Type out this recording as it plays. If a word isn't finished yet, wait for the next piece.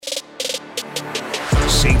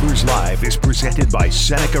Sabres Live is presented by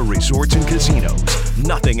Seneca Resorts and Casinos.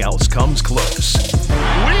 Nothing else comes close. We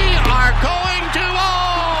are going to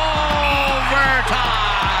overtime.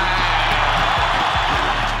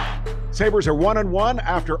 Sabres are 1-1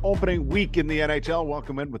 after opening week in the NHL.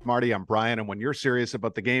 Welcome in with Marty. I'm Brian. And when you're serious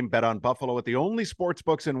about the game, bet on Buffalo at the only sports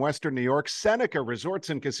books in Western New York. Seneca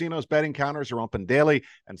Resorts and Casinos betting counters are open daily,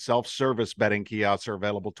 and self-service betting kiosks are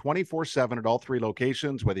available 24/7 at all three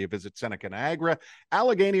locations. Whether you visit Seneca Niagara,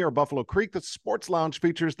 Allegheny, or Buffalo Creek, the Sports Lounge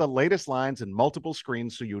features the latest lines and multiple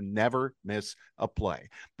screens so you never miss a play.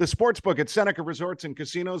 The sportsbook at Seneca Resorts and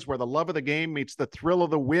Casinos, where the love of the game meets the thrill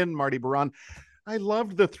of the win. Marty Baron. I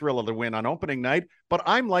loved the thrill of the win on opening night, but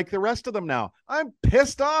I'm like the rest of them now. I'm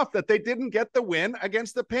pissed off that they didn't get the win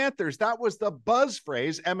against the Panthers. That was the buzz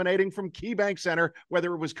phrase emanating from KeyBank Center,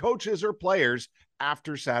 whether it was coaches or players,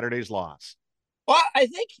 after Saturday's loss. Well, I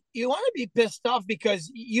think you want to be pissed off because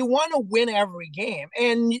you want to win every game,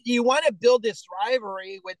 and you want to build this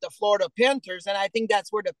rivalry with the Florida Panthers, and I think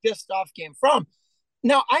that's where the pissed off came from.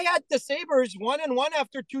 Now, I had the Sabres 1-1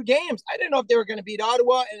 after 2 games. I didn't know if they were going to beat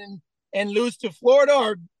Ottawa and lose to Florida,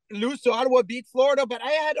 or lose to Ottawa, beat Florida, but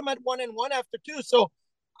I had them at 1-1 after 2. So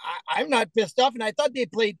I'm not pissed off. And I thought they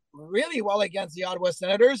played really well against the Ottawa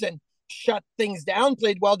Senators and shut things down,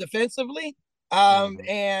 played well defensively.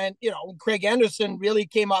 And, Craig Anderson really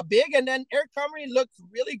came up big. And then Eric Comrie looked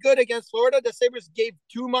really good against Florida. The Sabres gave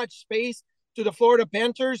too much space to the Florida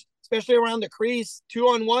Panthers, especially around the crease,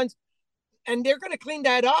 2-on-1s. And they're going to clean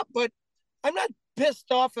that up. But I'm not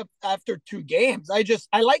pissed off after 2 games.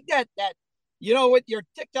 I like that what you're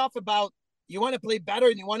ticked off about. You want to play better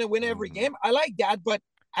and you want to win every game. I like that, but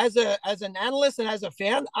as an analyst and as a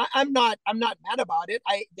fan, I'm not mad about it.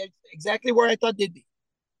 That's exactly where I thought they'd be.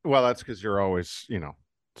 Well, that's because you're always,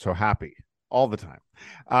 so happy all the time.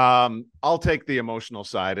 I'll take the emotional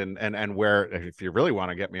side and where, if you really want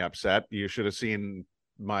to get me upset, you should have seen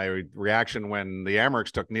my reaction when the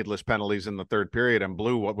Amerks took needless penalties in the third period and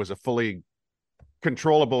blew what was a fully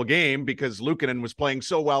controllable game because Luukkonen was playing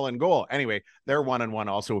so well in goal. Anyway, they're 1-1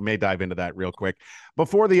 also. We may dive into that real quick.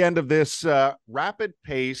 Before the end of this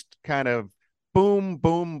rapid-paced kind of boom,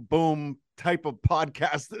 boom, boom type of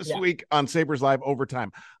podcast this week on Sabres Live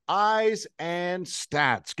Overtime. Eyes and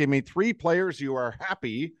stats. Give me 3 players you are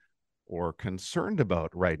happy or concerned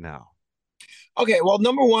about right now. Okay, well,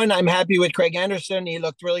 number one, I'm happy with Craig Anderson. He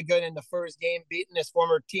looked really good in the first game, beating his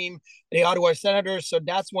former team, the Ottawa Senators. So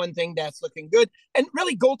that's one thing that's looking good. And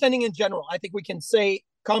really, goaltending in general, I think we can say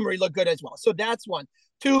Comrie looked good as well. So that's 1.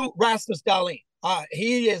 2, Rasmus Dahlin.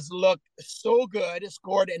 He has looked so good,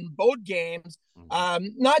 scored in both games.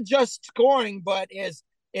 Not just scoring, but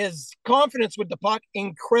his confidence with the puck,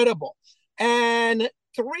 incredible. And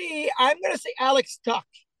 3, I'm going to say Alex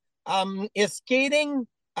Tuch. His skating,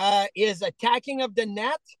 is attacking of the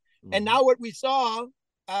net. And now what we saw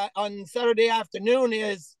on Saturday afternoon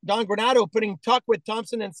is Don Granato putting Tuch with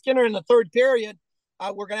Thompson and Skinner in the third period.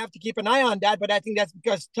 We're going to have to keep an eye on that, but I think that's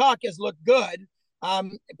because Tuch has looked good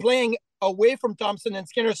playing away from Thompson and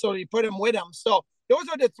Skinner, so he put him with him. So those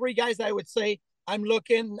are the 3 guys I would say I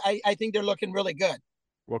think they're looking really good.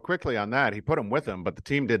 Well, quickly on that, he put him with him, but the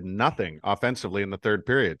team did nothing offensively in the third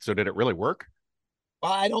period. So did it really work?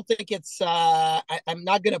 Well, I don't think it's I'm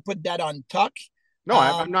not going to put that on Tuch. No,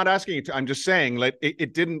 I'm not asking you to. I'm just saying like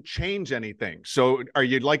it didn't change anything. So are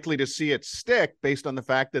you likely to see it stick based on the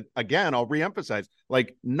fact that, again, I'll reemphasize,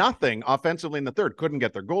 like nothing offensively in the third, couldn't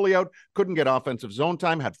get their goalie out, couldn't get offensive zone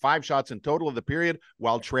time, had 5 shots in total of the period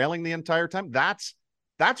while trailing the entire time. That's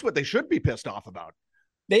what they should be pissed off about.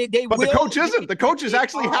 But the coach isn't. The coach is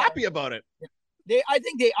actually happy about it. I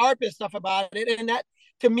think they are pissed off about it. And that,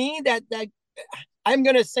 to me, that I'm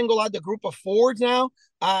going to single out the group of forwards now,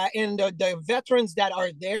 and the veterans that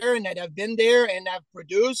are there and that have been there and have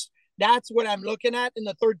produced. That's what I'm looking at in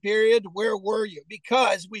the third period. Where were you?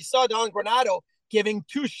 Because we saw Don Granato giving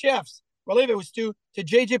 2 shifts, I believe it was 2, to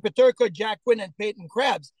J.J. Peterka, Jack Quinn, and Peyton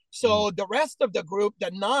Krebs. So the rest of the group,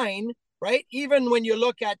 the 9, right? Even when you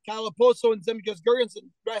look at Kyle Oposo and Zemgus Girgensson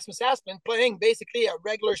and Rasmus Asplund playing basically a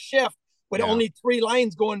regular shift with only 3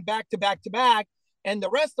 lines going back to back to back, and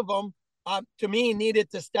the rest of them, to me,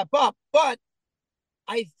 needed to step up. But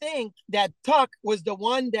I think that Tuch was the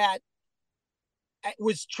one that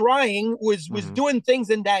was trying, was doing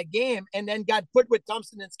things in that game, and then got put with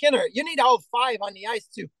Thompson and Skinner. You need all 5 on the ice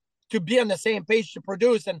to be on the same page to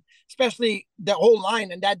produce, and especially the whole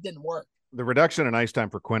line, and that didn't work. The reduction in ice time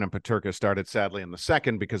for Quinn and Peterka started sadly in the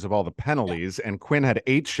second because of all the penalties, and Quinn had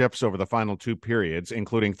 8 shifts over the final 2 periods,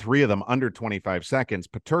 including 3 of them under 25 seconds.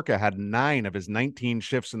 Peterka had 9 of his 19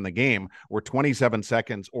 shifts in the game were 27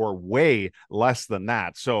 seconds or way less than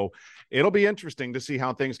that. So it'll be interesting to see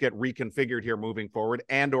how things get reconfigured here moving forward,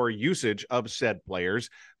 and or usage of said players,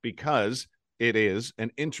 because it is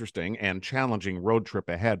an interesting and challenging road trip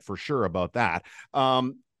ahead for sure about that.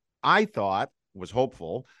 I was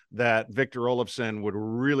hopeful that Victor Olofsson would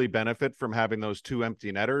really benefit from having those 2 empty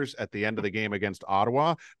netters at the end of the game against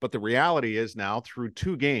Ottawa. But the reality is now, through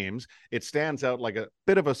 2 games, it stands out like a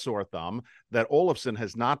bit of a sore thumb that Olofsson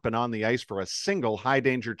has not been on the ice for a single high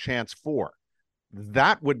danger chance for.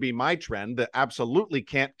 That would be my trend that absolutely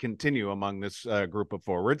can't continue among this group of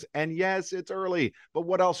forwards. And yes, it's early, but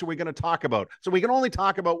what else are we going to talk about? So we can only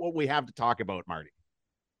talk about what we have to talk about, Marty.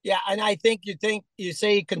 Yeah, and I think you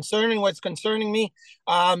say concerning. What's concerning me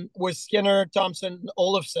was Skinner, Thompson,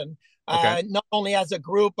 Olofsson, Okay. not only as a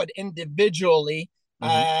group but individually.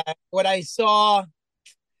 Mm-hmm. What I saw,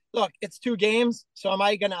 look, it's 2 games, so am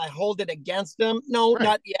I going to hold it against them? No, Right.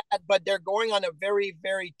 not yet. But they're going on a very,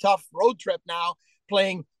 very tough road trip now,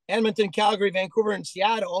 playing Edmonton, Calgary, Vancouver, and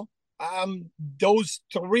Seattle. Those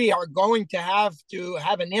 3 are going to have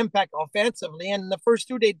an impact offensively, and the first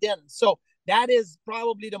 2 they didn't. So that is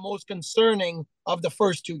probably the most concerning of the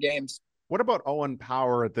first 2 games. What about Owen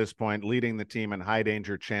Power at this point, leading the team in high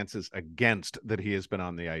danger chances against that he has been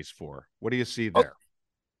on the ice for? What do you see there?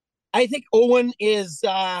 I think Owen is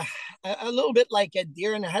a little bit like a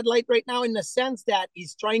deer in the headlight right now, in the sense that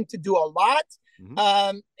he's trying to do a lot,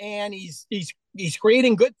 and he's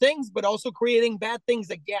creating good things, but also creating bad things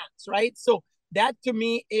against. Right, so that to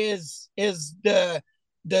me is the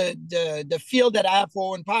field that I have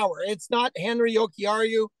for Owen Power. It's not Henry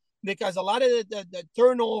Jokiharju, because a lot of the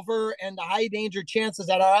turnover and the high danger chances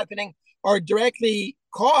that are happening are directly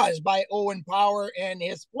caused by Owen Power and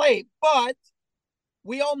his play. But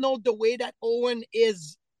we all know the way that Owen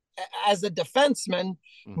is as a defenseman,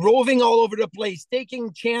 roving all over the place,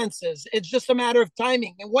 taking chances. It's just a matter of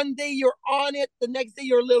timing. And one day you're on it, the next day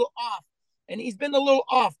you're a little off. And he's been a little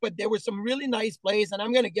off, but there were some really nice plays, and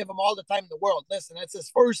I'm going to give him all the time in the world. Listen, it's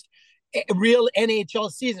his first real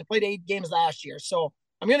NHL season. Played 8 games last year. So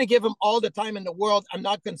I'm going to give him all the time in the world. I'm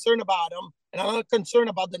not concerned about him, and I'm not concerned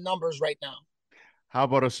about the numbers right now. How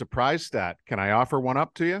about a surprise stat? Can I offer one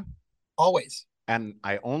up to you? Always. And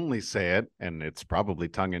I only say it, and it's probably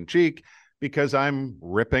tongue-in-cheek, because I'm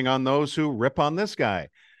ripping on those who rip on this guy.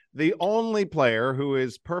 The only player who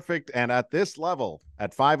is perfect and at this level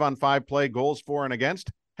at 5-on-5 play, goals for and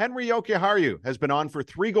against, Henry Jokiharju, has been on for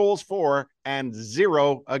 3 goals for and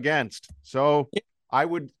 0 against. So I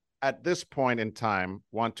would, at this point in time,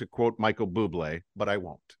 want to quote Michael Bublé, but I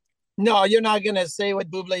won't. No, you're not going to say what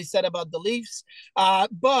Bublé said about the Leafs.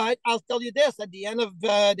 But I'll tell you this. At the end of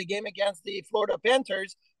the game against the Florida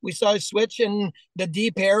Panthers, we saw a switch in the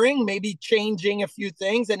deep pairing, maybe changing a few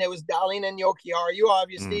things. And it was Dahlin and Jokiharju,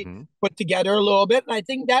 obviously, put together a little bit. And I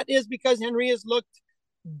think that is because Henry has looked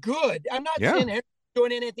good. I'm not saying Henry's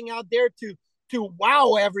doing anything out there to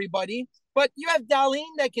wow everybody. But you have Dahlin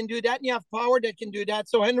that can do that, and you have Power that can do that.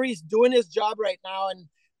 So Henry's doing his job right now, and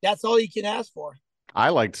that's all he can ask for. I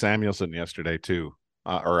liked Samuelsson yesterday too,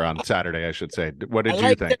 or on Saturday, I should say. What did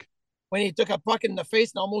you think? When he took a puck in the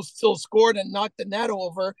face and almost still scored and knocked the net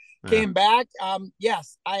over, came back.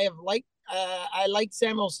 Yes, I liked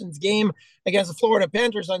Samuelsson's game against the Florida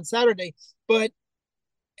Panthers on Saturday, but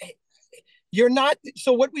you're not.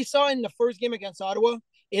 So what we saw in the first game against Ottawa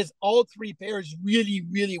is all 3 pairs really,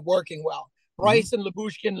 really working well. Rice and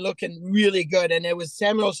Lyubushkin looking really good, and it was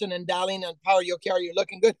Samuelsson and Dahlin and Power Jokiharju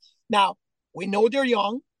looking good. Now, we know they're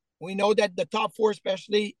young. We know that the top 4,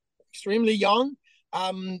 especially, extremely young.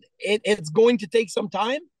 It's going to take some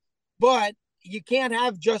time, but you can't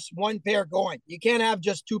have just one pair going. You can't have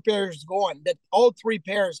just 2 pairs going. That all 3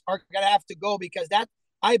 pairs are going to have to go, because that,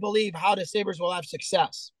 I believe, how the Sabres will have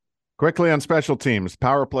success. Quickly on special teams,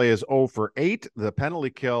 power play is 0 for 8. The penalty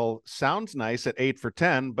kill sounds nice at 8 for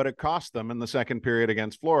 10, but it cost them in the second period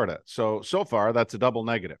against Florida. So far, that's a double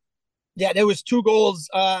negative. Yeah, there was 2 goals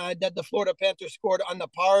that the Florida Panthers scored on the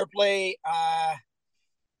power play.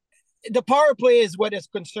 The power play is what is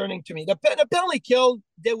concerning to me. The penalty kill,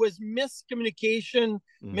 there was miscommunication,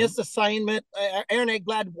 misassignment. Aaron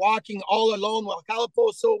Ekblad walking all alone while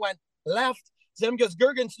Calaposo went left. Zemgus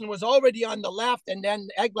Girgensson was already on the left, and then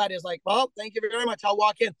Ekblad is like, well, thank you very much, I'll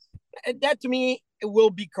walk in. And that, to me, will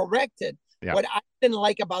be corrected. Yeah. What I didn't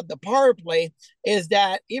like about the power play is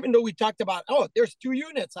that even though we talked about, there's 2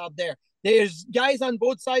 units out there, there's guys on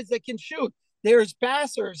both sides that can shoot, there's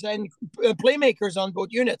passers and playmakers on both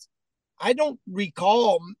units, I don't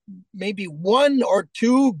recall maybe one or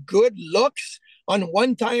two good looks on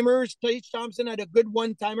one-timers. Tage Thompson had a good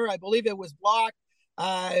one-timer. I believe it was blocked.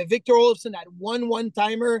 Victor Olofsson had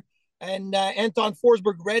one-timer. And Anton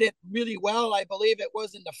Forsberg read it really well. I believe it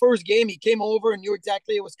was in the first game. He came over and knew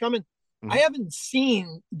exactly it was coming. I haven't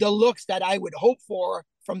seen the looks that I would hope for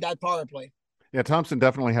from that power play. Yeah, Thompson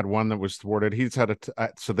definitely had one that was thwarted. He's had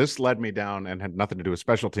so this led me down and had nothing to do with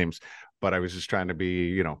special teams, but I was just trying to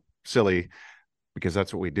be, silly because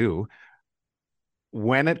that's what we do.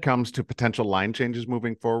 When it comes to potential line changes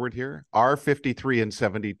moving forward here, are 53 and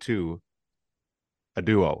 72 a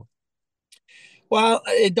duo? Well,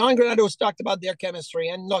 Don Granado's talked about their chemistry,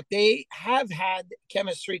 and look, they have had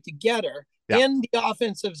chemistry together in the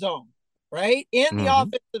offensive zone, right? In the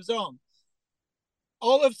offensive zone.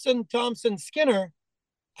 Olofsson, Thompson, Skinner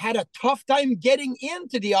had a tough time getting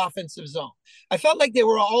into the offensive zone. I felt like they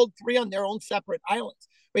were all three on their own separate islands.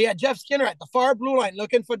 But you had Jeff Skinner at the far blue line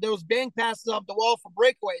looking for those bank passes off the wall for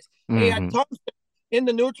breakaways. And you had Thompson in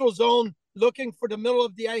the neutral zone looking for the middle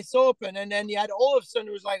of the ice open. And then you had Olofsson,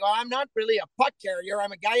 who's like, I'm not really a puck carrier.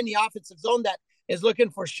 I'm a guy in the offensive zone that is looking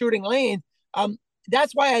for shooting lane.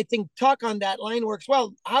 That's why I think Tuck on that line works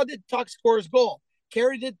well. How did Tuck score his goal?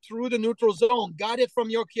 Carried it through the neutral zone, got it from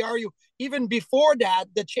Jokiharju. Even before that,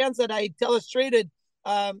 the chance that I illustrated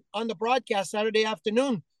on the broadcast Saturday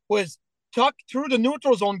afternoon was Tuck through the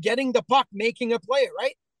neutral zone, getting the puck, making a play,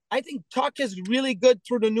 right? I think Tuck is really good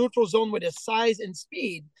through the neutral zone with his size and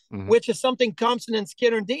speed, which is something Thompson and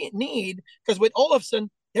Skinner need, because with Olofsson,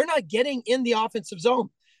 they're not getting in the offensive zone.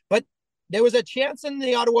 But there was a chance in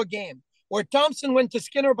the Ottawa game where Thompson went to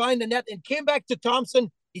Skinner behind the net and came back to Thompson.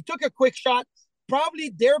 He took a quick shot,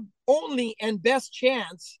 probably their only and best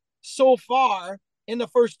chance so far in the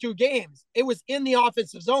first two games. It was in the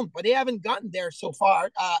offensive zone, but they haven't gotten there so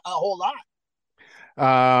far a whole lot.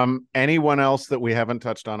 Anyone else that we haven't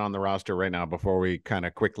touched on the roster right now before we kind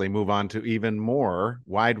of quickly move on to even more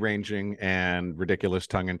wide-ranging and ridiculous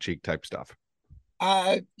tongue-in-cheek type stuff?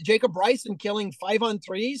 Jacob Bryson killing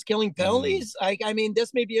 5-on-3s, killing penalties. I mean,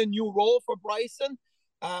 this may be a new role for Bryson.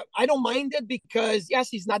 I don't mind it because, yes,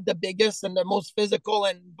 he's not the biggest and the most physical,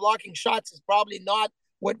 and blocking shots is probably not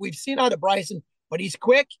what we've seen out of Bryson, but he's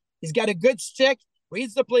quick. He's got a good stick,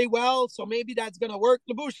 reads the play well, so maybe that's going to work.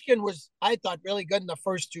 Lyubushkin was, I thought, really good in the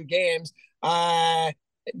first two games.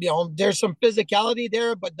 There's some physicality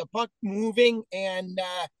there, but the puck moving and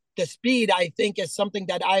the speed, I think, is something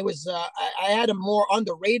that I had him more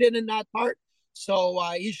underrated in that part. So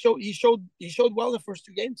he showed well in the first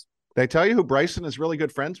two games. They tell you who Bryson is really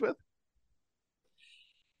good friends with?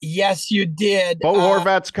 Yes, you did. Bo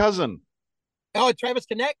Horvat's cousin. Oh, Travis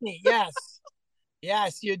Konechny. Yes.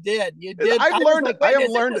 Yes, you did. You did. I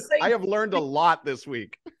have learned a lot this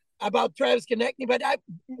week about Travis Konechny, but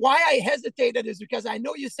why I hesitated is because I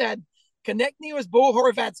know you said Konechny was Bo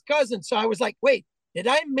Horvat's cousin. So I was like, wait, did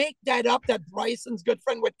I make that up that Bryson's good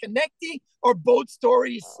friend with Konechny, or both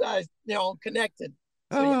stories connected?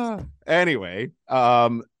 So, yes. Anyway,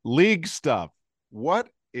 league stuff. What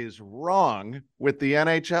is wrong with the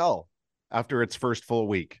NHL after its first full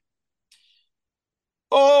week?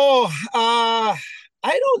 Oh, I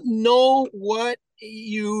don't know what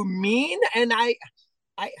you mean, and I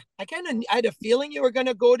kind of had a feeling you were going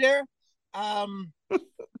to go there.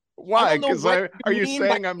 Why? Because are you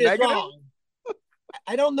saying I'm negative? Wrong.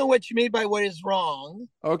 I don't know what you mean by what is wrong.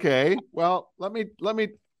 Okay, well, let me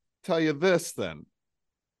tell you this then.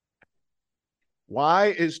 Why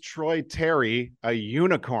is Troy Terry a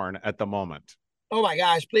unicorn at the moment? Oh my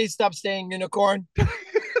gosh, please stop saying unicorn.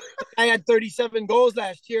 I had 37 goals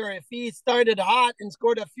last year. If he started hot and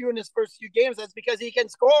scored a few in his first few games, that's because he can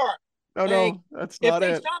score. No, that's not it.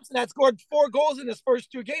 If Tage Thompson had scored 4 goals in his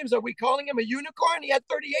first 2 games, are we calling him a unicorn? He had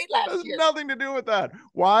 38 last year. Nothing to do with that.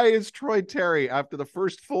 Why is Troy Terry, after the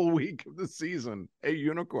first full week of the season, a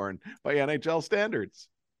unicorn by NHL standards?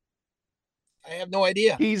 I have no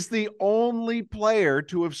idea. He's the only player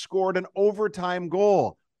to have scored an overtime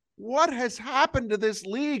goal. What has happened to this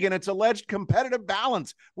league and its alleged competitive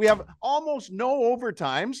balance? We have almost no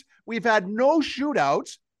overtimes. We've had no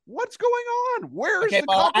shootouts. What's going on? Where's the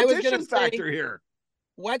competition factor here?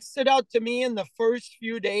 What stood out to me in the first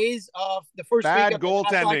few days of the first week of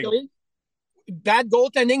goaltending. Bad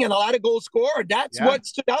goaltending and a lot of goals scored. That's what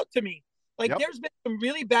stood out to me. There's been some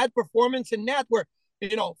really bad performance in that where,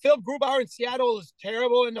 Phil Grubauer in Seattle is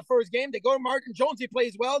terrible in the first game. They go to Martin Jones. He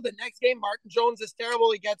plays well. The next game, Martin Jones is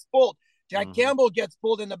terrible. He gets pulled. Jack Campbell gets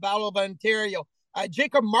pulled in the Battle of Ontario.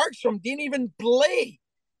 Jacob Markstrom didn't even play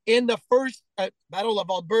in the first Battle of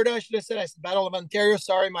Alberta. I should have said Battle of Ontario.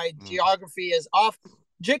 Sorry, my geography is off.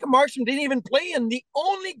 Jacob Markstrom didn't even play in the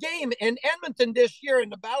only game in Edmonton this year in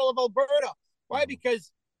the Battle of Alberta. Why?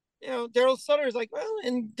 Because, Daryl Sutter is like, well,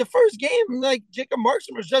 in the first game, like Jacob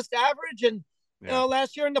Markstrom was just average. And,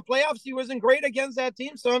 last year in the playoffs, he wasn't great against that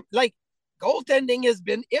team. So, like, goaltending has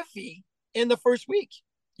been iffy in the first week.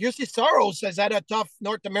 Jussi Saros has had a tough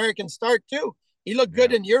North American start, too. He looked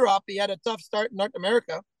good in Europe. He had a tough start in North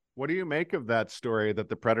America. What do you make of that story that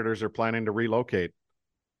the Predators are planning to relocate?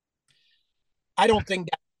 I don't think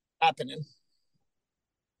that's happening.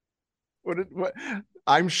 What?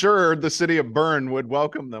 I'm sure the city of Bern would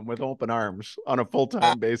welcome them with open arms on a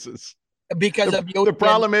full-time basis. Because the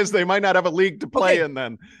problem is they might not have a league to play in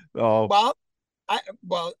then. Oh.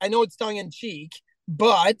 Well, I know it's tongue in cheek,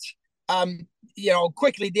 but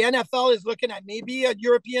quickly the NFL is looking at maybe a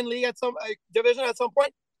European league at some division at some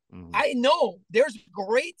point. Mm-hmm. I know there's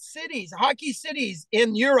great cities, hockey cities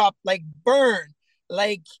in Europe, like Bern,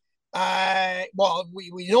 like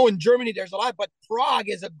we know in Germany there's a lot, but Prague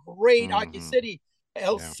is a great hockey city.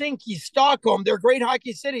 Helsinki, Stockholm, they're great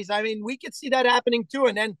hockey cities. I mean, we could see that happening too.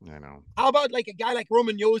 And then how about like a guy like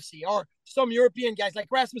Roman Josi or some European guys like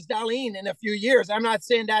Rasmus Dahlin in a few years? I'm not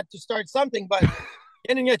saying that to start something, but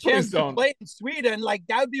getting a chance to play in Sweden, like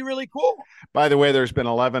that would be really cool. By the way, there's been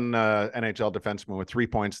 11 NHL defensemen with 3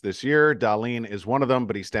 points this year. Dahlin is one of them,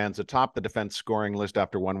 but he stands atop the defense scoring list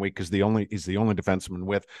after 1 week because he's the only defenseman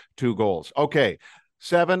with 2 goals. Okay,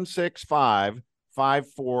 765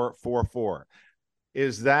 5444.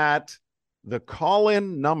 Is that the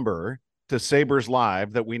call-in number to Sabres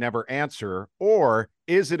Live that we never answer, or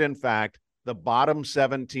is it in fact the bottom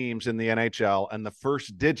 7 teams in the NHL and the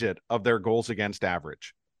first digit of their goals against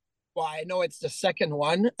average? Well, I know it's the second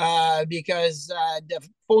one because the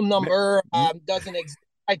phone number doesn't exist.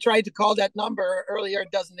 I tried to call that number earlier.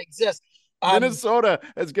 It doesn't exist. Minnesota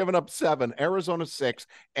has given up 7, Arizona 6,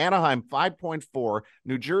 Anaheim 5.4,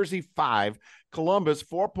 New Jersey 5, Columbus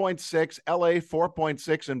 4.6, LA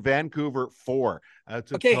 4.6, and Vancouver 4.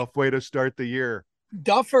 That's a tough way to start the year.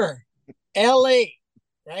 Duffer, LA,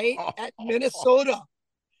 right? At Minnesota.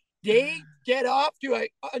 They get off to an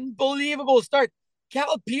unbelievable start.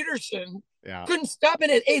 Cal Peterson couldn't stop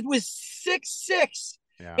it. It was 6-6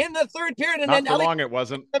 in the third period. And Not then for long it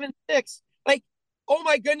wasn't. 7-6. Like, oh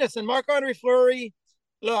my goodness. And Marc-Andre Fleury,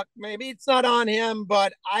 look, maybe it's not on him,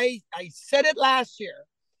 but I said it last year.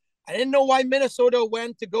 I didn't know why Minnesota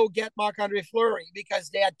went to go get Marc-Andre Fleury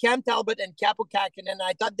because they had Cam Talbot and Kaapo Kähkönen, and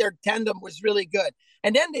I thought their tandem was really good.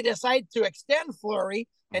 And then they decided to extend Fleury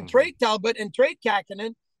and trade Talbot and trade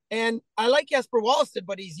Kähkönen. And I like Jesper Wallstedt,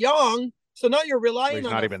 but he's young. So now you're relying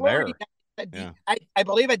on not even Fleury there. I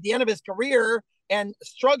believe at the end of his career and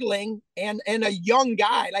struggling and a young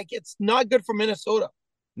guy. Like, it's not good for Minnesota.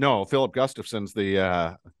 No, Philip Gustafson's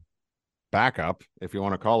the backup, if you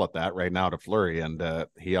want to call it that, right now to Fleury, and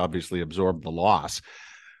he obviously absorbed the loss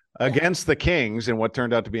against the Kings in what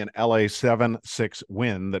turned out to be an LA 7-6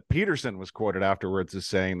 win that Peterson was quoted afterwards as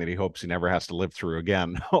saying that he hopes he never has to live through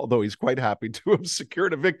again, although he's quite happy to have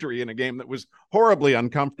secured a victory in a game that was horribly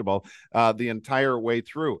uncomfortable the entire way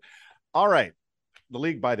through. All right. The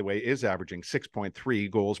league, by the way, is averaging 6.3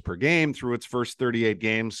 goals per game through its first 38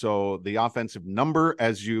 games. So the offensive number,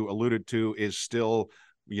 as you alluded to, is still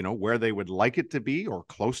where they would like it to be or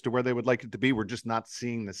close to where they would like it to be. We're just not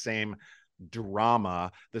seeing the same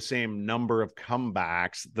drama, the same number of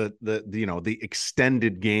comebacks, the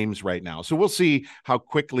extended games right now. So we'll see how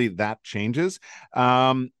quickly that changes.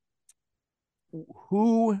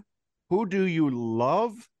 Who do you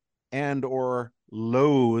love and or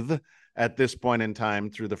loathe at this point in time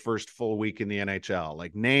through the first full week in the NHL?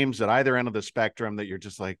 Like names at either end of the spectrum that you're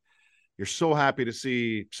just like, you're so happy to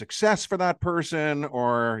see success for that person,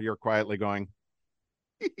 or you're quietly going,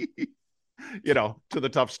 to the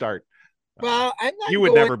tough start. Well, I'm not. You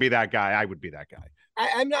would never be that guy. I would be that guy.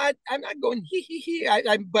 I'm not going he.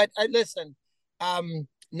 But listen, Nazem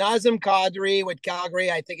Kadri with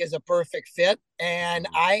Calgary, I think, is a perfect fit, and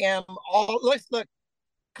I am all look.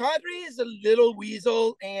 Kadri is a little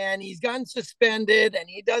weasel, and he's gotten suspended, and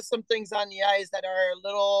he does some things on the ice that are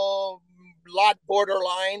a lot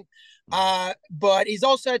borderline. But he's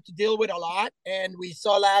also had to deal with a lot, and we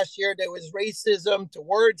saw last year there was racism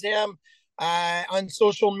towards him on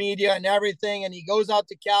social media and everything, and he goes out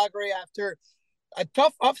to Calgary after a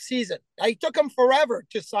tough off season. It took him forever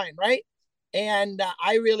to sign, right? And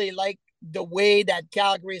I really like the way that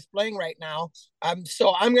Calgary is playing right now.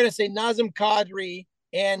 So I'm going to say Nazem Kadri,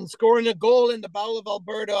 and scoring a goal in the Battle of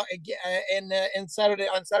Alberta on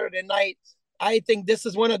Saturday night. I think this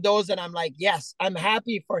is one of those that I'm like, yes, I'm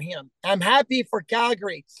happy for him. I'm happy for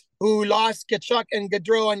Calgary, who lost Tkachuk and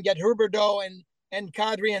Gaudreau and get Huberdeau and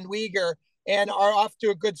Kadri and Weegar. and are off to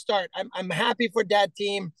a good start. I'm happy for that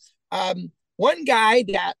team. One guy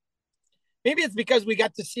that maybe it's because we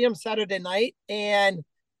got to see him Saturday night, and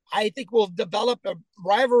I think we'll develop a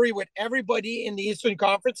rivalry with everybody in the Eastern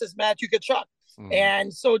Conference is Matthew Tkachuk.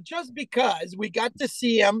 And so just because we got to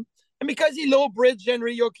see him, and because he low-bridged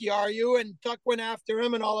Henry Jokiharju and Tuck went after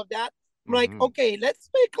him and all of that, I'm like, okay, let's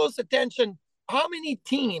pay close attention how many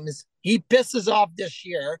teams he pisses off this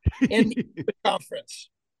year in the conference.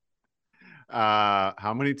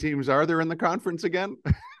 How many teams are there in the conference again?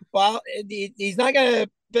 Well, he's not going to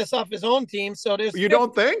piss off his own team. So there's you 50.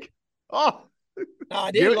 Don't think? Oh,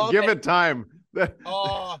 no, give it time.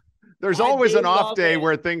 There's always an off day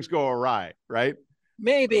where things go awry, right?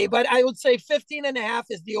 Maybe, but I would say 15.5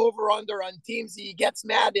 is the over-under on teams he gets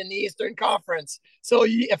mad in the Eastern Conference. So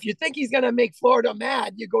if you think he's going to make Florida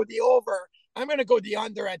mad, you go the over. I'm going to go the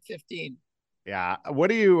under at 15. Yeah. What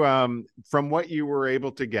do you, from what you were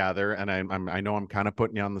able to gather, and I know I'm kind of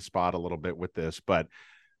putting you on the spot a little bit with this, but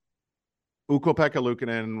Ukko-Pekka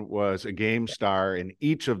Luukkonen was a game star in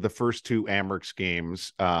each of the first two Amerks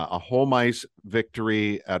games, a home ice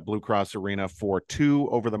victory at Blue Cross Arena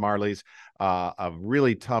 4-2 over the Marlies, a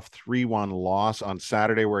really tough 3-1 loss on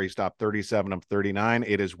Saturday where he stopped 37 of 39.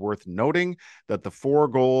 It is worth noting that the 4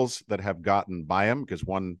 goals that have gotten by him, because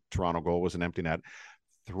one Toronto goal was an empty net,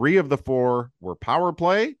 3 of the 4 were power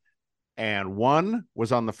play, and 1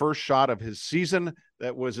 was on the first shot of his season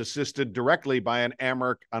that was assisted directly by an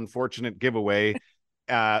Amerks unfortunate giveaway.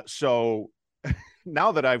 So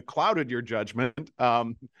now that I've clouded your judgment,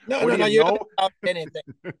 you don't have anything.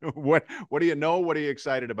 What do you know? What are you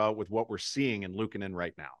excited about with what we're seeing in Luukkonen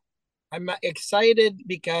right now? I'm excited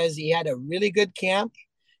because he had a really good camp,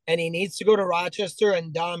 and he needs to go to Rochester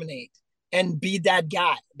and dominate and be that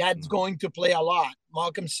guy. That's going to play a lot.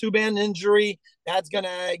 Malcolm Subban injury, that's going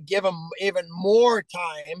to give him even more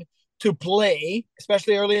time to play,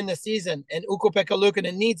 especially early in the season. And Ukko-Pekka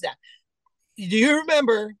Luukkonen needs that. Do you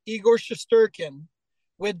remember Igor Shesterkin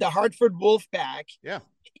with the Hartford Wolfpack? Yeah.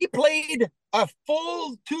 He played a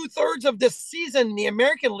full 2/3 of the season in the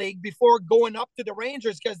American League before going up to the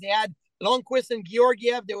Rangers because they had Lundqvist and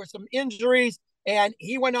Georgiev. There were some injuries, and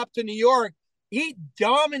he went up to New York. He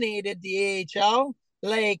dominated the AHL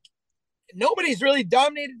like nobody's really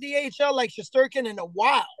dominated the AHL like Shesterkin in a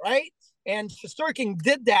while, right? And Shesterkin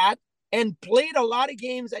did that and played a lot of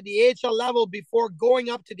games at the AHL level before going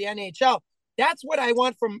up to the NHL. That's what I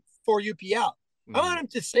want for UPL. I want him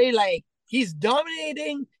to say, like, he's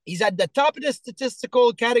dominating. He's at the top of the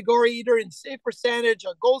statistical category, either in save percentage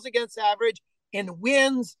or goals against average and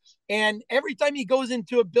wins. And every time he goes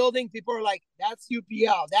into a building, people are like, that's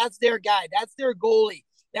UPL. That's their guy. That's their goalie.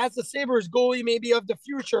 That's the Sabres goalie maybe of the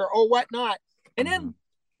future or whatnot. And then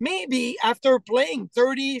maybe after playing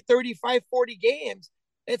 30, 35, 40 games,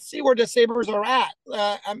 let's see where the Sabres are at.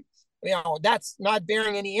 That's not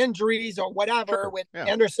bearing any injuries or whatever with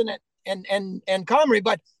Anderson and Comrie,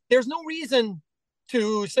 but there's no reason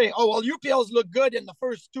to say, oh, well, UPL's look good in the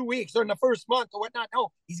first 2 weeks or in the first month or whatnot. No,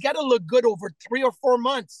 he's got to look good over 3 or 4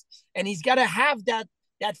 months. And he's got to have that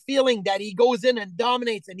feeling that he goes in and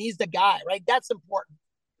dominates and he's the guy, right? That's important.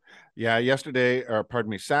 Yeah,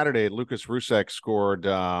 Saturday, Lucas Rusek scored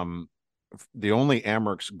the only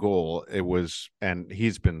Amerks goal. It was, and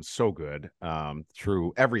he's been so good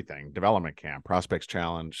through everything, development camp, prospects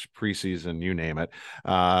challenge, preseason, you name it,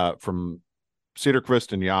 from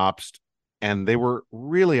Cederqvist and Jobst. And they were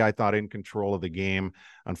really, I thought, in control of the game.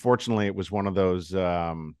 Unfortunately, it was one of those,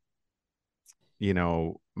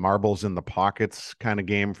 marbles in the pockets kind of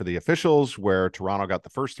game for the officials where Toronto got the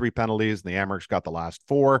first 3 penalties and the Amerks got the last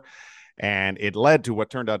 4. And it led to what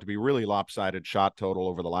turned out to be really lopsided shot total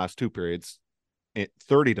over the last 2 periods,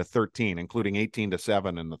 30-13, including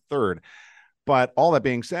 18-7 in the third. But all that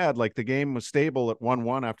being said, like, the game was stable at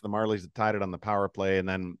 1-1 after the Marlies had tied it on the power play. And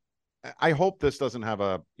then I hope this doesn't have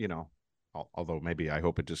a, although maybe I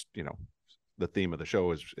hope it just, the theme of the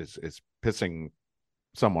show is pissing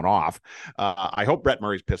someone off. I hope Brett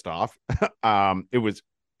Murray's pissed off. It was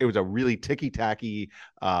a really ticky-tacky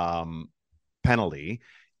penalty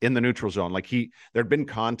in the neutral zone. Like, there'd been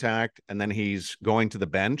contact, and then he's going to the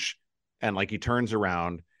bench, and like he turns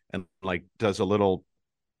around and like does a little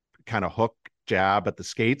kind of hook jab at the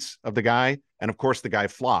skates of the guy, and of course the guy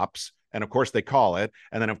flops. And of course they call it.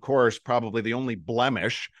 And then of course, probably the only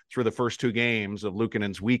blemish through the first 2 games of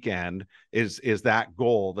Luukkonen's weekend is that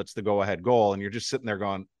goal. That's the go-ahead goal. And you're just sitting there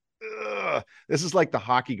going, ugh. This is like the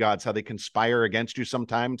hockey gods, how they conspire against you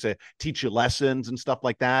sometimes to teach you lessons and stuff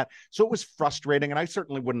like that. So it was frustrating. And I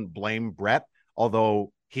certainly wouldn't blame Brett,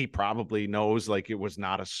 although he probably knows like it was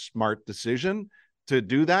not a smart decision to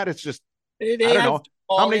do that. It's just, They I don't have know. to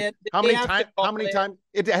call it. How They many have to times? call How many it. times?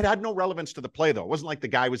 It had no relevance to the play, though. It wasn't like the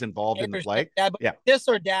guy was involved in the play. That, but Yeah. this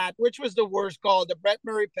or that, which was the worst call? The Brett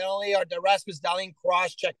Murray penalty or the Rasmus Dahlin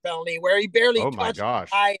cross-check penalty, where he barely Oh my touched gosh.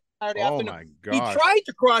 the guy. Oh my He gosh. tried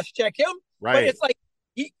to cross-check him, but Right. it's like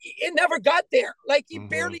it never got there. Like he Mhm.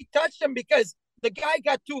 barely touched him because the guy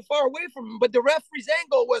got too far away from him. But the referee's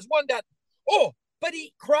angle was one that, but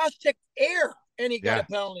he cross-checked air and he got a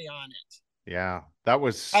penalty on it. Yeah, that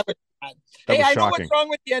was bad. That was I shocking. know what's wrong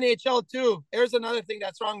with the NHL too. There's another thing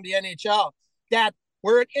that's wrong with the NHL, that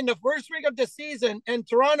we're in the first week of the season and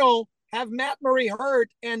Toronto have Matt Murray hurt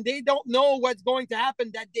and they don't know what's going to happen,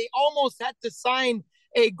 that they almost had to sign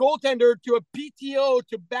a goaltender to a PTO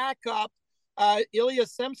to back up Ilya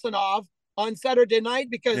Samsonov on Saturday night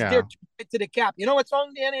because they're too tight to the cap. You know what's wrong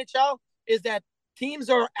with the NHL is that teams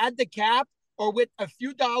are at the cap or with a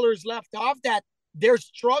few dollars left off, that they're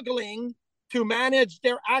struggling to manage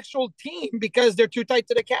their actual team because they're too tight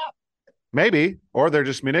to the cap. Maybe, or they're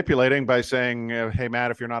just manipulating by saying, hey,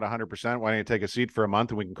 Matt, if you're not 100%, why don't you take a seat for a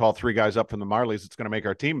month and we can call 3 guys up from the Marlies. It's going to make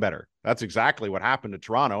our team better. That's exactly what happened to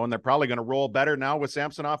Toronto, and they're probably going to roll better now with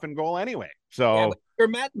Samsonov in goal anyway. So but you're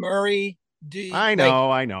Matt Murray. I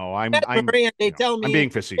know. I'm Murray, and they tell me, I'm being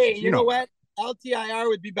facetious. Hey, you know what? LTIR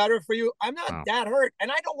would be better for you. I'm not that hurt,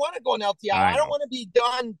 and I don't want to go on LTIR. I don't want to be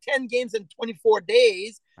done 10 games in 24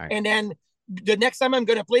 days, and then the next time I'm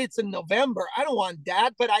going to play, it's in November. I don't want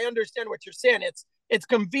that, but I understand what you're saying. It's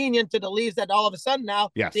convenient to the Leafs that all of a sudden now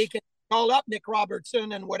they can call up Nick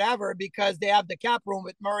Robertson and whatever because they have the cap room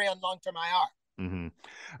with Murray on long-term IR.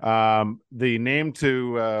 Mm-hmm. The name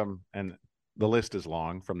to and the list is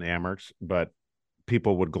long from the Amerks, but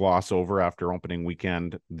people would gloss over after opening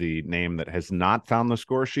weekend the name that has not found the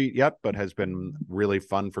score sheet yet, but has been really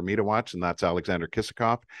fun for me to watch, and that's Alexander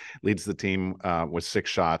Kisakov. Leads the team with 6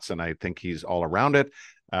 shots, and I think he's all around it.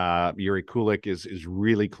 Yuri Kulik is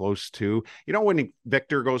really close to, when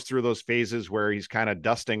Victor goes through those phases where he's kind of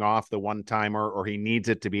dusting off the one-timer or he needs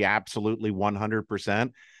it to be absolutely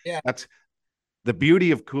 100%. Yeah. That's the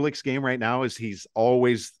beauty of Kulik's game right now, is he's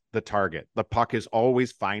always the target. The puck is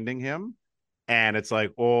always finding him. And it's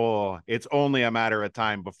like, it's only a matter of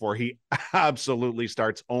time before he absolutely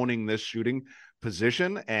starts owning this shooting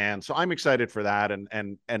position. And so I'm excited for that.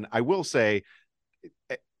 And I will say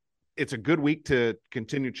it's a good week to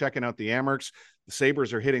continue checking out the Amerks. The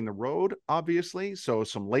Sabres are hitting the road, obviously, so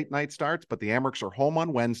some late night starts, but the Amerks are home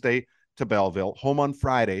on Wednesday to Belleville, home on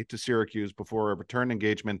Friday to Syracuse before a return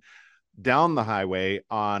engagement down the highway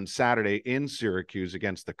on Saturday in Syracuse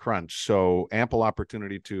against the Crunch. So ample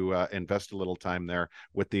opportunity to invest a little time there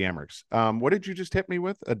with the Amerks. What did you just hit me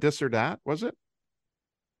with? A dis or dat, was it?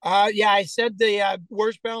 I said the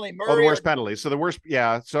worst penalty. Murray the worst penalty. So the worst,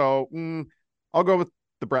 So I'll go with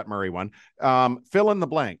the Brett Murray one. Fill in the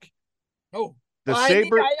blank. I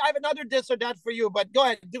have another dis or dat for you, but go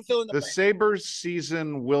ahead, do fill in the blank. The Sabres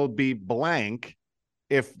season will be blank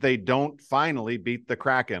if they don't finally beat the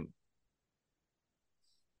Kraken.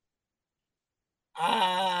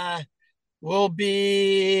 Will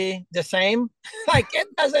be the same. Like, it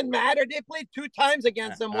doesn't matter. They played 2 times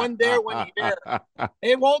against them, one there, one here.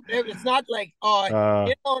 It's not like,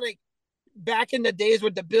 like back in the days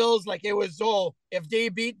with the Bills, like it was, if they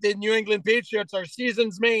beat the New England Patriots, our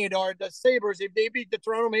season's made, or the Sabres, if they beat the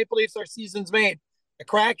Toronto Maple Leafs, our season's made. The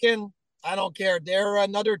Kraken, I don't care. They're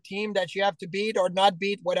another team that you have to beat or not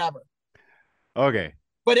beat, whatever. Okay.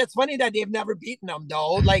 But it's funny that they've never beaten them,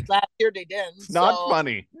 though. Like last year, they didn't. It's not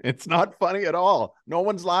funny. It's not funny at all. No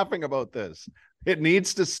one's laughing about this. It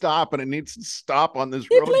needs to stop, and it needs to stop on this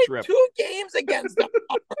road trip. 2 games against them.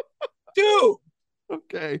 2.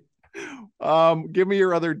 Okay. Give me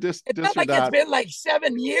your other dis or that. It's been like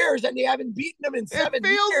 7 years, and they haven't beaten them in 7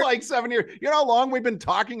 years. It feels like 7 years. You know how long we've been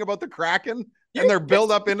talking about the Kraken? And they're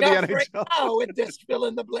built up into the NHL. Right now with this fill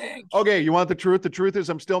in the blank. Okay, you want the truth? The truth is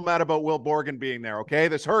I'm still mad about Will Borgen being there, okay?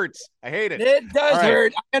 This hurts. I hate it. It does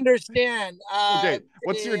hurt. I understand. Okay,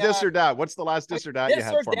 what's your dis or dat? What's the last dis or dat you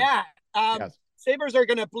had for me? Yes. Sabres are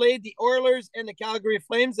going to play the Oilers and the Calgary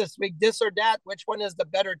Flames this week. Dis or dat, which one is the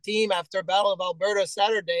better team after Battle of Alberta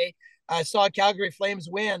Saturday? I saw Calgary Flames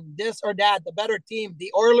win. Dis or dat, the better team,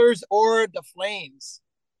 the Oilers or the Flames?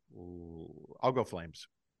 Ooh, I'll go Flames.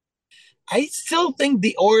 I still think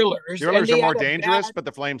the Oilers. The Oilers are more dangerous, but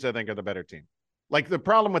the Flames, I think, are the better team. Like, the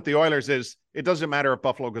problem with the Oilers is it doesn't matter if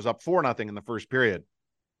Buffalo goes up 4-0 in the first period.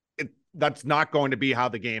 That's not going to be how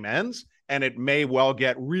the game ends, and it may well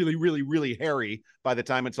get really, really, really hairy by the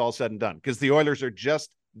time it's all said and done, because the Oilers are just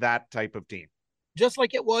that type of team. Just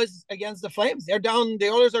like it was against the Flames. The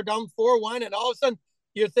Oilers are down 4-1, and all of a sudden,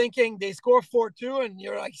 you're thinking they score 4-2 and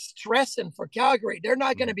you're like stressing for Calgary. They're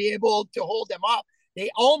not going to be able to hold them up. They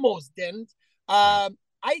almost didn't. I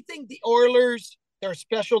think the Oilers, their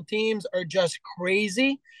special teams are just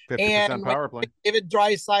crazy. 50% power play. David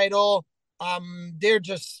Draisaitl, they're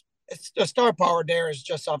just, the star power there is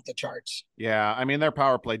just off the charts. Yeah, I mean, their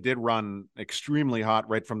power play did run extremely hot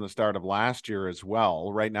right from the start of last year as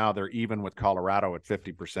well. Right now, they're even with Colorado at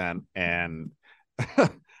 50%. And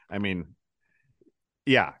I mean,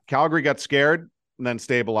 yeah, Calgary got scared and then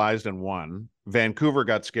stabilized and won. Vancouver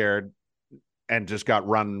got scared and just got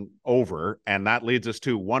run over. And that leads us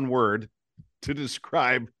to one word to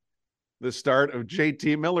describe the start of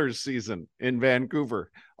JT Miller's season in Vancouver.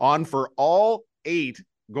 On for all 8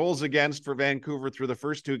 goals against for Vancouver through the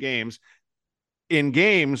first 2 games, in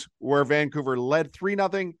games where Vancouver led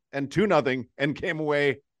 3-0 and 2-0 and came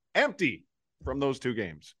away empty from those 2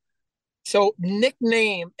 games. So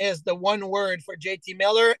nickname is the one word for JT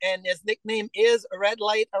Miller, and his nickname is Red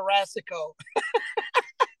Light Rasico.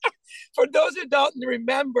 For those who don't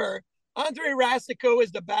remember, Andre Rasico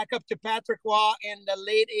is the backup to Patrick Waugh in the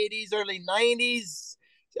late 80s, early 90s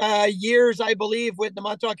years, I believe, with the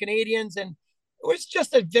Montreal Canadiens. And it was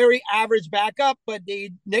just a very average backup, but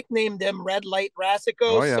they nicknamed him Red Light Rasico.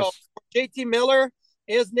 Oh, yes. So JT Miller,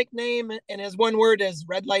 his nickname and his one word is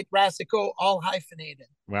Red Light Rasico, all hyphenated.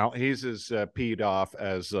 Well, he's as peed off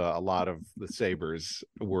as a lot of the Sabres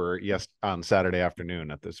were on Saturday afternoon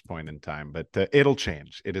at this point in time, but it'll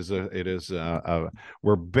change.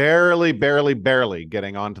 We're barely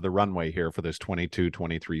getting onto the runway here for this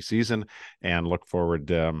 22-23 season, and look forward,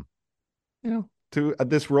 to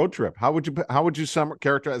this road trip. How would you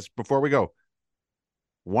characterize, before we go,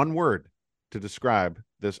 one word to describe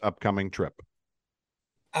this upcoming trip?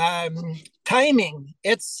 Timing.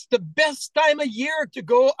 It's the best time of year to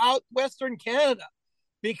go out Western Canada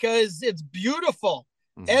because it's beautiful.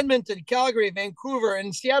 Edmonton, Calgary, Vancouver,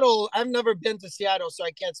 and Seattle. I've never been to Seattle, so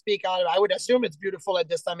I can't speak on it. I would assume it's beautiful at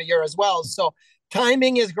this time of year as well. So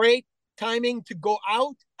timing is great. Timing to go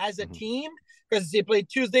out as a team, because they play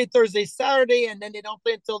Tuesday, Thursday, Saturday, and then they don't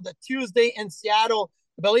play until the Tuesday in Seattle.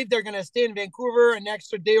 I believe they're going to stay in Vancouver an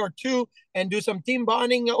extra day or 2 and do some team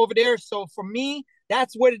bonding over there. So for me,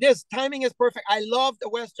 that's what it is. Timing is perfect. I love the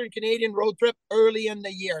Western Canadian road trip early in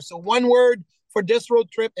the year. So one word for this road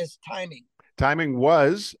trip is timing. Timing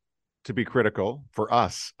was to be critical for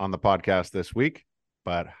us on the podcast this week,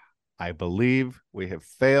 but I believe we have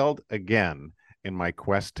failed again in my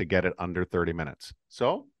quest to get it under 30 minutes.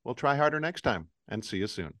 So we'll try harder next time, and see you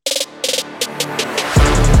soon.